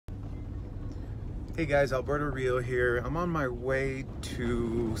Hey guys, Alberto Riehl here. I'm on my way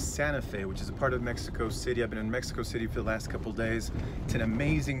to Santa Fe, which is a part of Mexico City. I've been in Mexico City for the last couple days. It's an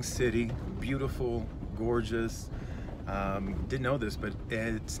amazing city, beautiful, gorgeous. Didn't know this, but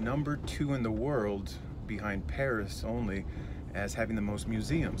it's #2 in the world, behind Paris only, as having the most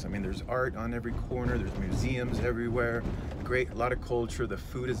museums. I mean, there's art on every corner, there's museums everywhere. Great, a lot of culture, the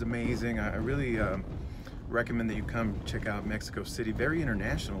food is amazing. I really recommend that you come check out Mexico City. Very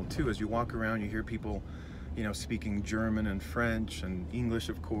international too. As you walk around, you hear people, speaking German and French and English,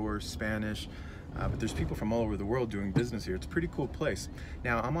 of course, Spanish. But there's people from all over the world doing business here. It's a pretty cool place.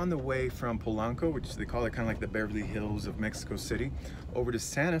 Now, I'm on the way from Polanco, which they call it kind of like the Beverly Hills of Mexico City, over to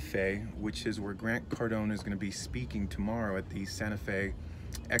Santa Fe, which is where Grant Cardone is going to be speaking tomorrow at the Santa Fe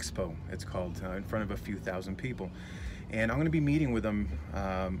Expo, it's called, in front of a few thousand people. And I'm going to be meeting with him.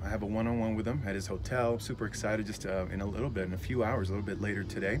 I have a one-on-one with him at his hotel. Super excited, just in a few hours, a little bit later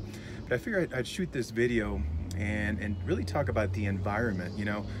today. But I figured I'd shoot this video and really talk about the environment.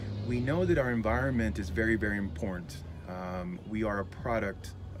 We know that our environment is very, very important. We are a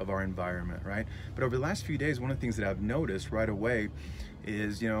product of our environment, right? But over the last few days, one of the things that I've noticed right away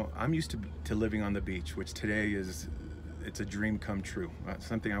is, I'm used to living on the beach, which today it's a dream come true.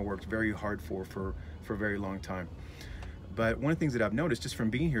 Something I worked very hard for a very long time. But one of the things that I've noticed just from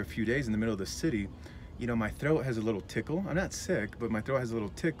being here a few days in the middle of the city, my throat has a little tickle. I'm not sick, but my throat has a little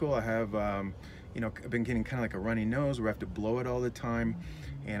tickle. I have, I've been getting kind of like a runny nose where I have to blow it all the time.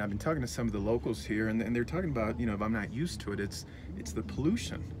 And I've been talking to some of the locals here, and they're talking about, if I'm not used to it, it's the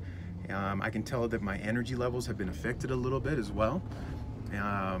pollution. I can tell that my energy levels have been affected a little bit as well.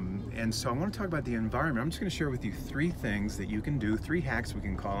 And so I want to talk about the environment. I'm just going to share with you 3 things that you can do, 3 hacks we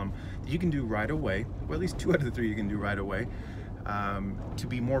can call them, that you can do right away, or at least 2 out of the 3 you can do right away, to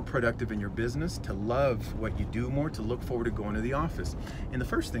be more productive in your business, to love what you do more, to look forward to going to the office. And the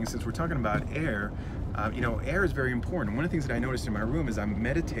first thing, since we're talking about air, air is very important. One of the things that I noticed in my room is I'm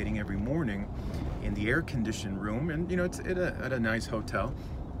meditating every morning in the air-conditioned room, and it's at a nice hotel.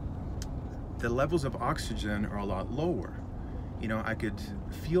 The levels of oxygen are a lot lower. I could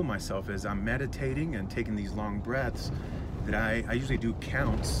feel myself as I'm meditating and taking these long breaths that I usually do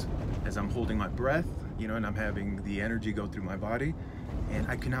counts as I'm holding my breath, and I'm having the energy go through my body, and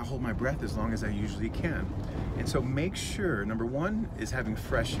I cannot hold my breath as long as I usually can. And so make sure, number 1 is having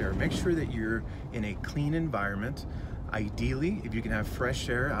fresh air. Make sure that you're in a clean environment. Ideally, if you can have fresh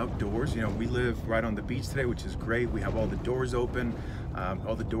air outdoors. We live right on the beach today, which is great. We have all the doors open.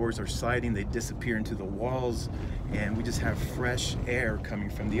 All the doors are sliding. They disappear into the walls, and we just have fresh air coming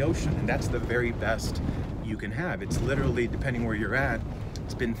from the ocean. And that's the very best you can have. It's literally, depending where you're at,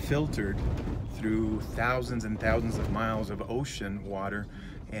 it's been filtered through thousands and thousands of miles of ocean water,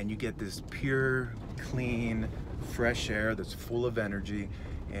 and you get this pure, clean, fresh air that's full of energy.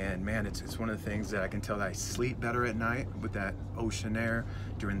 And man, it's one of the things that I can tell that I sleep better at night with that ocean air.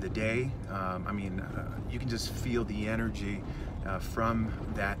 During the day, you can just feel the energy from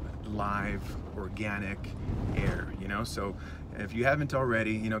that live, organic air, So if you haven't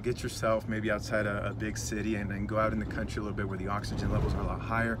already, get yourself maybe outside a big city and then go out in the country a little bit where the oxygen levels are a lot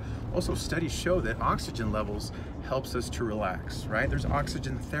higher. Also, studies show that oxygen levels helps us to relax, right? There's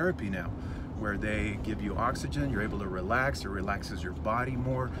oxygen therapy now, where they give you oxygen, you're able to relax, it relaxes your body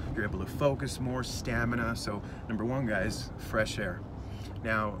more, you're able to focus more, stamina. So number 1, guys, fresh air.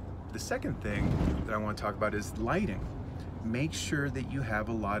 Now, the second thing that I want to talk about is lighting. Make sure that you have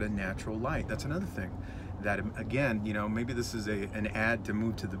a lot of natural light. That's another thing that, again, maybe this is an ad to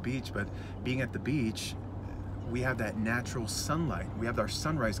move to the beach, but being at the beach, we have that natural sunlight. We have our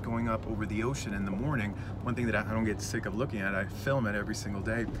sunrise going up over the ocean in the morning. One thing that I don't get sick of looking at, I film it every single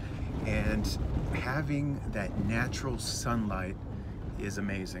day. And having that natural sunlight is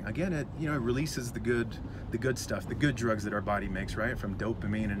amazing. Again, it releases the good stuff, the good drugs that our body makes, right? From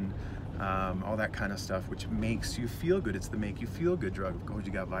dopamine and all that kind of stuff, which makes you feel good. It's the make you feel good drug. Of course,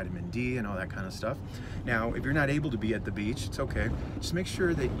 you got vitamin D and all that kind of stuff. Now, if you're not able to be at the beach, it's okay. Just make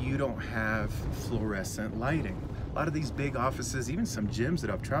sure that you don't have fluorescent lighting. A lot of these big offices, even some gyms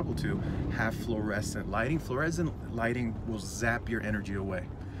that I've traveled to, have fluorescent lighting. Fluorescent lighting will zap your energy away.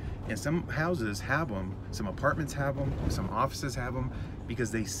 And some houses have them, some apartments have them, some offices have them,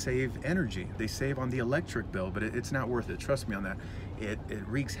 because they save energy. They save on the electric bill, but it's not worth it. Trust me on that. It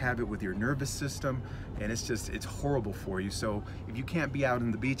wreaks havoc with your nervous system, and it's horrible for you. So if you can't be out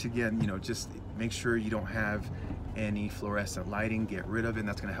on the beach again, just make sure you don't have any fluorescent lighting, get rid of it, and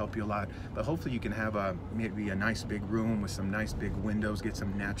that's going to help you a lot. But hopefully you can have maybe a nice big room with some nice big windows, get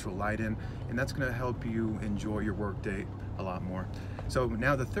some natural light in, and that's going to help you enjoy your work day a lot more. So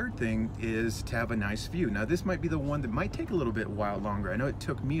now the third thing is to have a nice view. Now this might be the one that might take a little bit while longer. I know it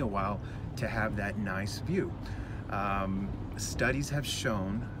took me a while to have that nice view. Studies have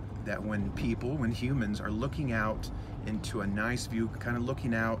shown that when humans are looking out into a nice view, kind of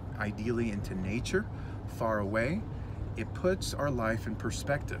looking out ideally into nature, far away, it puts our life in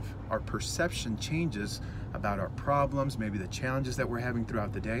perspective. Our perception changes about our problems, maybe the challenges that we're having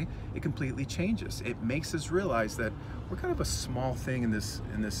throughout the day. It completely changes. It makes us realize that we're kind of a small thing in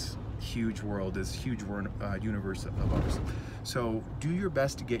this huge world, this huge universe of ours. So do your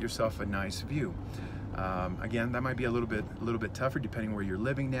best to get yourself a nice view. Again, that might be a little bit tougher depending where you're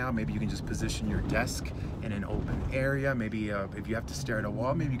living now. Maybe you can just position your desk in an open area. Maybe if you have to stare at a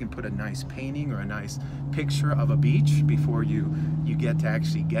wall, maybe you can put a nice painting or a nice picture of a beach before you get to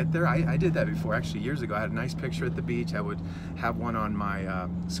actually get there. I did that before, actually years ago. I had a nice picture at the beach. I would have one on my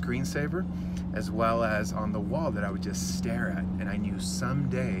screensaver, as well as on the wall that I would just stare at, and I knew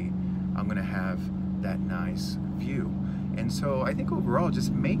someday I'm gonna have that nice view. And so I think overall,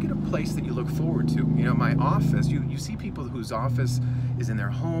 just make it a place that you look forward to. You know, my office, you see people whose office is in their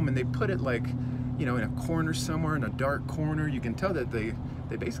home and they put it like, you know, in a corner somewhere, in a dark corner. You can tell that they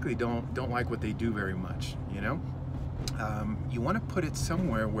basically don't like what they do very much, you know? You want to put it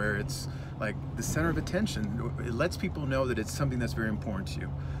somewhere where it's like the center of attention. It lets people know that it's something that's very important to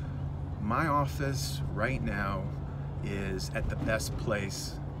you. My office right now is at the best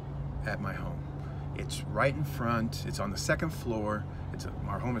place at my home. It's right in front, it's on the second floor,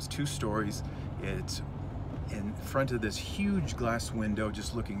 our home is 2 stories, it's in front of this huge glass window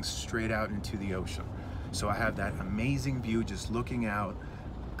just looking straight out into the ocean. So I have that amazing view just looking out,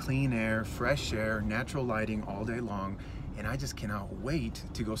 clean air, fresh air, natural lighting all day long, and I just cannot wait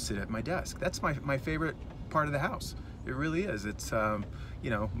to go sit at my desk. That's my favorite part of the house. It really is. It's you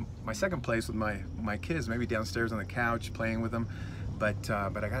know, my second place with my kids, maybe downstairs on the couch playing with them. But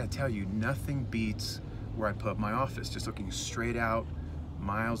I gotta tell you, nothing beats where I put my office, just looking straight out,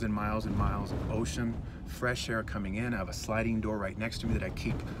 miles and miles and miles of ocean, fresh air coming in. I have a sliding door right next to me that I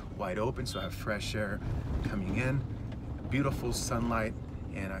keep wide open, so I have fresh air coming in, beautiful sunlight,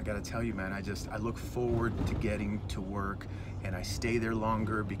 and I gotta tell you, man, I look forward to getting to work, and I stay there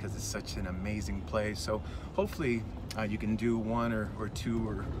longer because it's such an amazing place. So hopefully you can do one or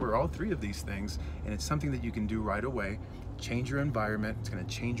two or all 3 of these things, and it's something that you can do right away. Change your environment, it's gonna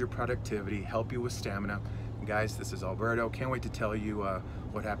change your productivity, help you with stamina. And guys, this is Alberto. Can't wait to tell you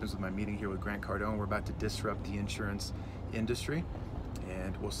what happens with my meeting here with Grant Cardone. We're about to disrupt the insurance industry,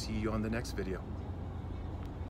 and we'll see you on the next video.